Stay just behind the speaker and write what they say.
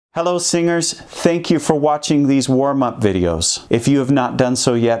Hello singers, thank you for watching these warm-up videos. If you have not done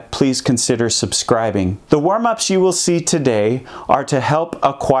so yet, please consider subscribing. The warm-ups you will see today are to help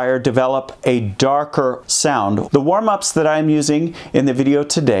develop a darker sound. The warm-ups that I'm using in the video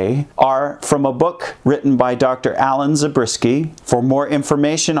today are from a book written by Dr. Alan Zabriskie. For more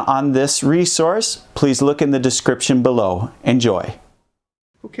information on this resource, please look in the description below. Enjoy.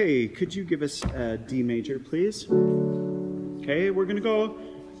 Okay, could you give us a D major, please? Okay, we're gonna go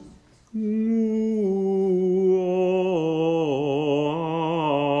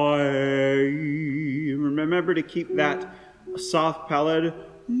remember to keep that soft palate.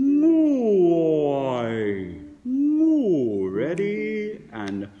 Ready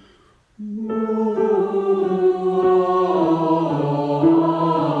and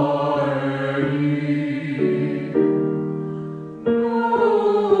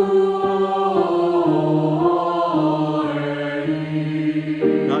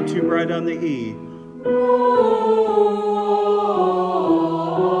not too bright on the E.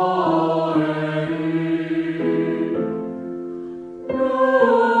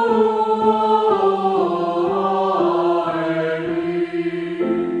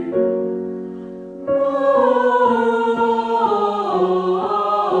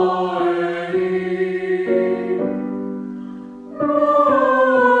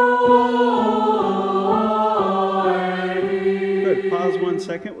 Pause 1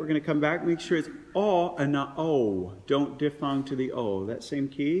 second. We're going to come back. Make sure it's O and not O. Don't diphthong to the O. That same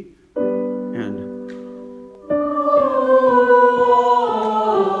key. And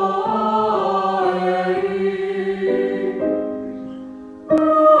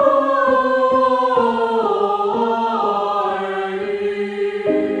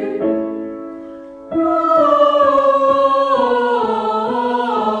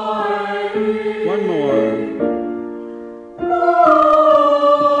one more.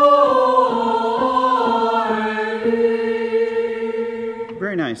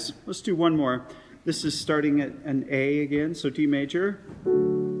 Very nice. Let's do one more. This is starting at an A again, so D major.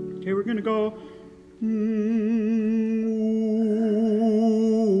 Okay, we're going to go.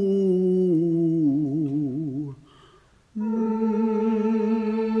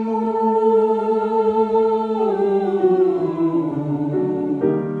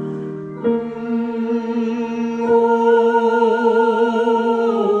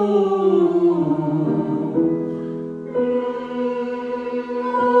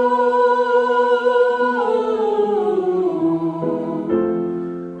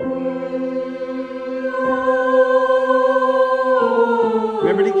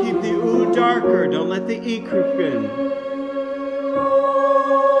 Remember to keep the oo darker. Don't let the E creep in.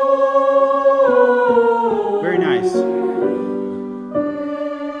 Very nice.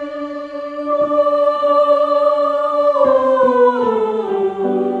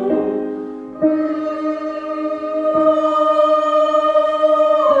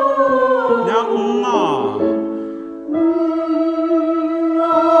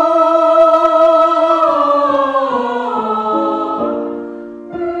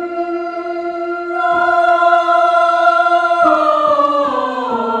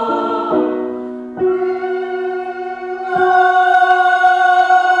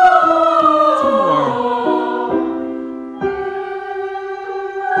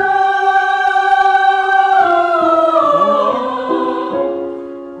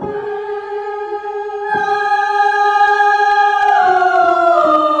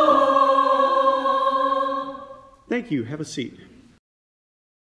 Thank you. Have a seat.